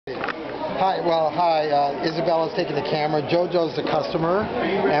Hi. Isabella's taking the camera. JoJo's the customer,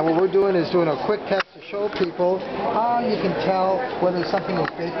 and what we're doing is doing a quick test to show people how you can tell whether something is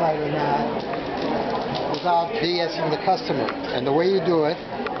Bakelite or not without BSing the customer. And the way you do it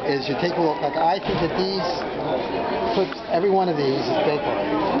is you take a look. Like I think that these clips, every one of these is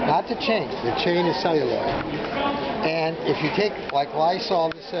Bakelite. Not the chain. The chain is celluloid. And if you take like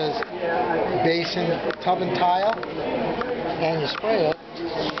Lysol that says basin, tub and tile, and you spray it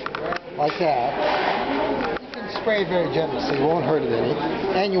like that, you can spray it very gently so you won't hurt it any,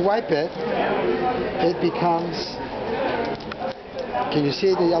 and you wipe it, it becomes, can you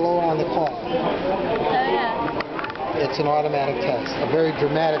see the yellow on the cloth? Oh yeah. It's an automatic test, a very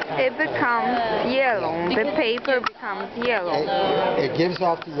dramatic It becomes yellow. The paper becomes yellow. It gives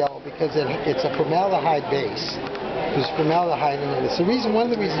off the yellow because it's a formaldehyde base. There's formaldehyde in it. It's one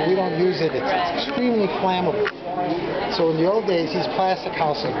of the reasons we don't use it. It's extremely flammable. So in the old days, these plastic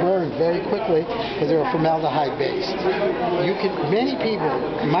houses burned very quickly because they were formaldehyde based. Many people,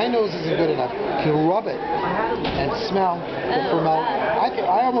 my nose isn't good enough, can rub it and smell the formaldehyde.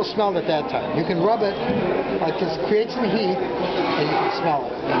 I almost smelled it that time. You can rub it, like just create some heat, and you can smell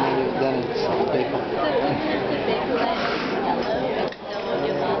it, and then it's Bakelite.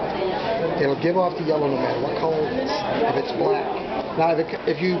 It'll give off the yellow no matter what color it is, if it's black. Now,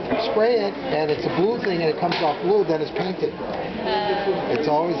 if you spray it and it's a blue thing and it comes off blue, then it's painted. It's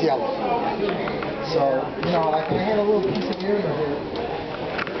always yellow. So, I can have a little piece of earring here.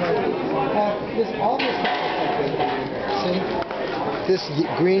 All this stuff looks like Bakelite. See? This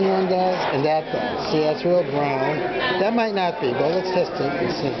green one does, and that does. See, that's real brown. That might not be, but let's test it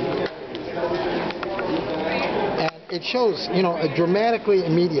and see. It shows, dramatically,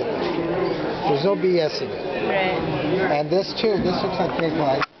 immediately. There's no BS in it. Right. And this too, this looks like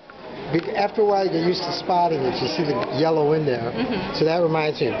Bakelite. After a while, you get used to spotting it. You see the yellow in there. Mm-hmm. So that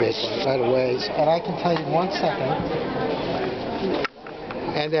reminds me of Bakelite right away. And I can tell you 1 second.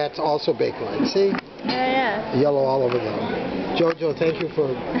 And that's also Bakelite. See? Yeah. Yellow all over them. JoJo, thank you for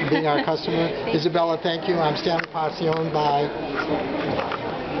being our customer. Isabella, thank you. I'm Stanley Pacion. Bye.